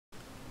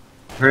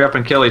Hurry up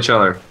and kill each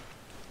other.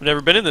 I've never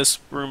been in this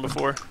room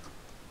before.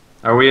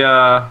 Are we,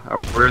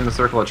 we're in the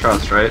circle of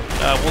trust, right?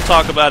 We'll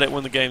talk about it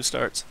when the game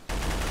starts.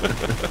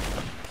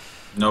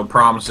 No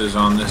promises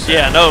on this.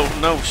 Yeah,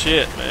 no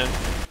shit, man.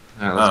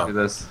 Alright, let's do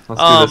this.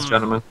 Let's do this,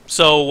 gentlemen.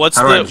 So what's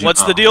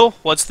the deal?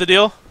 What's the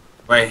deal?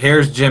 Wait,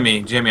 here's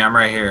Jimmy. Jimmy, I'm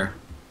right here.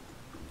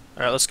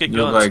 All right, let's get You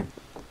guns. look like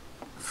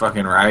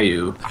fucking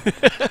Ryu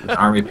with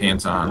army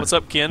pants on. What's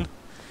up, Ken?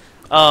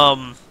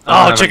 Oh,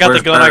 check out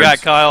the gun I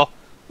got, Kyle.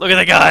 Look at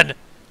the gun.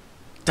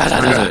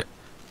 What is it?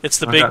 It's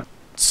the big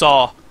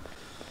saw.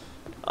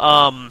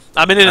 I'm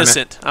an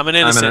innocent. I'm an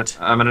innocent.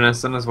 I'm an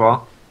innocent as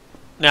well.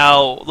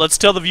 Now, let's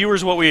tell the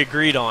viewers what we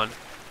agreed on.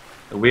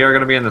 We are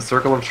going to be in the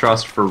circle of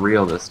trust for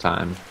real this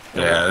time.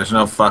 Yeah, there's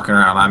no fucking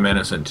around. I'm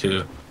innocent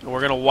too. And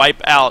we're gonna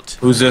wipe out.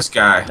 Who's this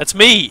guy? That's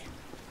me.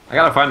 I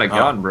gotta find a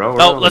gun, bro.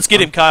 Oh, let's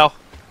get him, Kyle.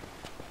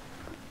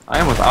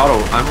 I'm without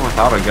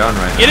a gun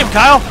right now. Get him,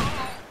 Kyle.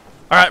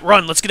 All right,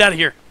 run. Let's get out of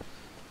here.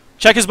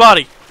 Check his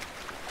body.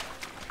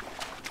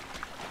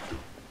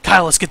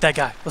 Kyle, let's get that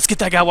guy. Let's get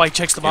that guy while he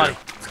checks the body.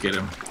 Let's get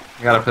him.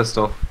 I got a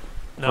pistol.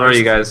 No, Where are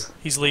you guys?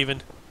 He's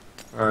leaving.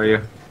 Where are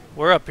you?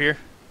 We're up here.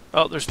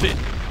 Oh, there's...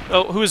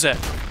 Oh, who is that?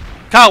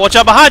 Kyle, watch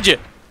out behind you.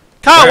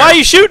 Kyle, Where? why are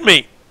you shooting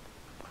me?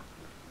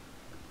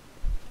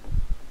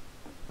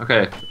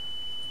 Okay.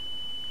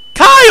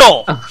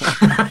 Kyle!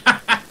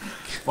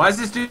 Why is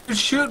this dude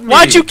shooting me?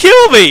 Why'd you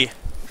kill me?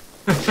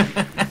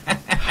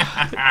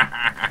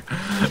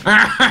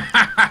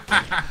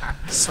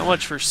 So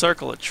much for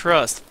circle of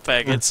trust,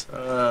 faggots.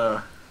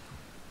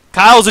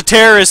 Kyle's a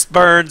terrorist,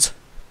 Burns.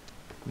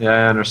 Yeah,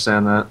 I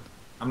understand that.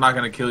 I'm not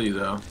gonna kill you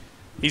though.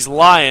 He's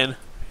lying.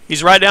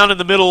 He's right down in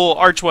the middle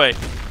archway.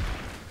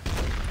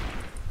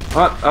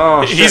 What?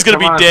 Oh, shit. He's gonna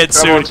be dead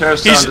soon.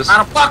 He's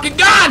out of fucking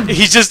gun!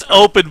 He's just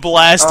open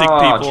blasting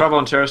people. Trouble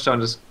in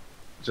Terrorstone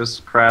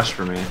just crashed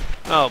for me.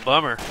 Oh,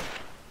 bummer.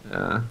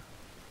 Yeah.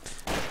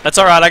 That's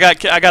all right.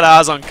 I got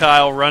eyes on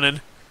Kyle running.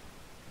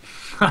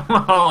 I'm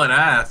hauling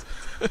ass.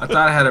 I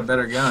thought I had a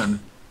better gun.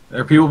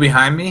 There are people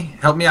behind me.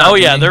 Help me out. Oh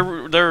yeah,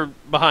 Jimmy. they're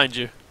behind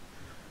you.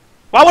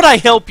 Why would I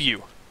help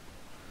you?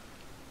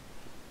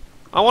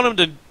 I want him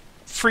to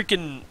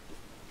freaking...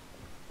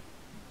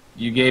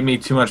 You gave me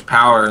too much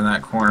power in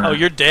that corner. Oh,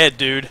 you're dead,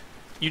 dude.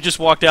 You just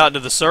walked out into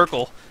the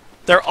circle.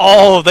 They've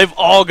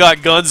all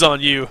got guns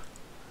on you.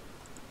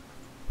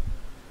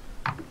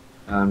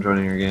 I'm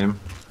joining your game.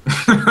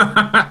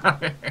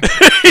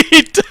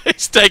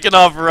 He's taking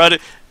off running.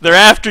 They're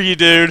after you,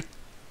 dude.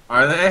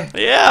 Are they?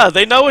 Yeah,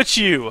 they know it's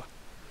you.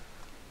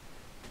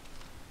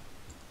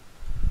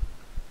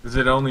 Is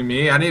it only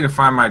me? I need to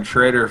find my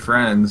traitor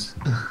friends.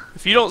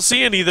 If you don't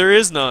see any, there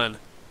is none.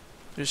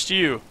 Just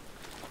you.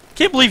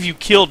 Can't believe you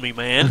killed me,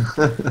 man.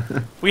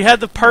 We had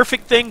the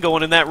perfect thing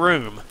going in that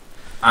room.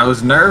 I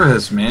was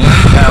nervous, man.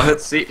 Yeah,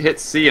 hit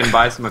C and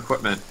buy some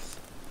equipment.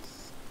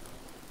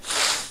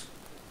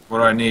 What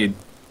do I need?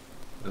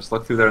 Just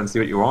look through there and see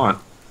what you want.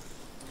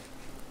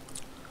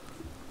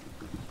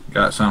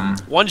 Got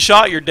something. One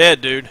shot, you're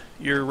dead, dude.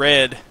 You're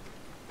red.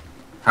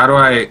 How do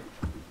I...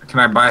 Can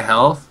I buy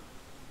health?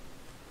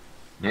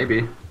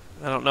 Maybe.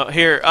 I don't know.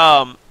 Here,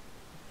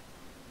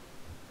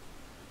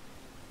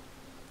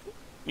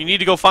 you need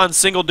to go find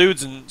single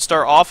dudes and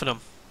start offing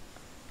them.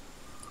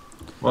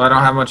 Well, I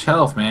don't have much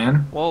health,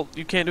 man. Well,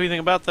 you can't do anything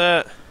about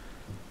that.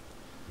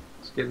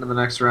 Let's get into the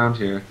next round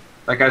here.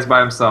 That guy's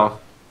by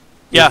himself.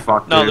 Yeah, You're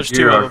fucked, no, dude. there's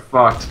two of You are them.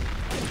 fucked.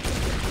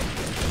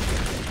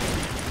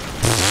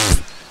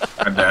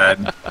 I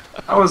died.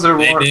 How was there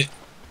more?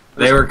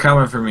 They were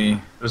coming for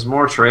me. There's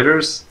more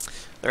traitors?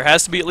 There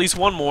has to be at least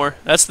one more.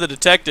 That's the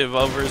detective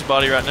over his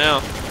body right now.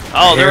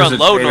 Oh, they're Here's a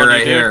unloading traitor on you,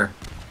 right dude. here.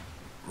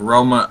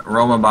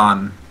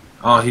 Romaban.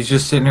 Oh, he's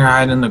just sitting here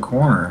hiding in the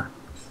corner.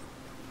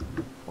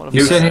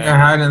 He's sitting here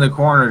hiding in the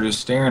corner just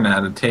staring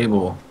at a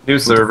table. New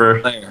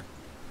server. Player.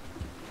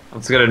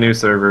 Let's get a new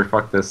server.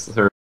 Fuck this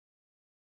server.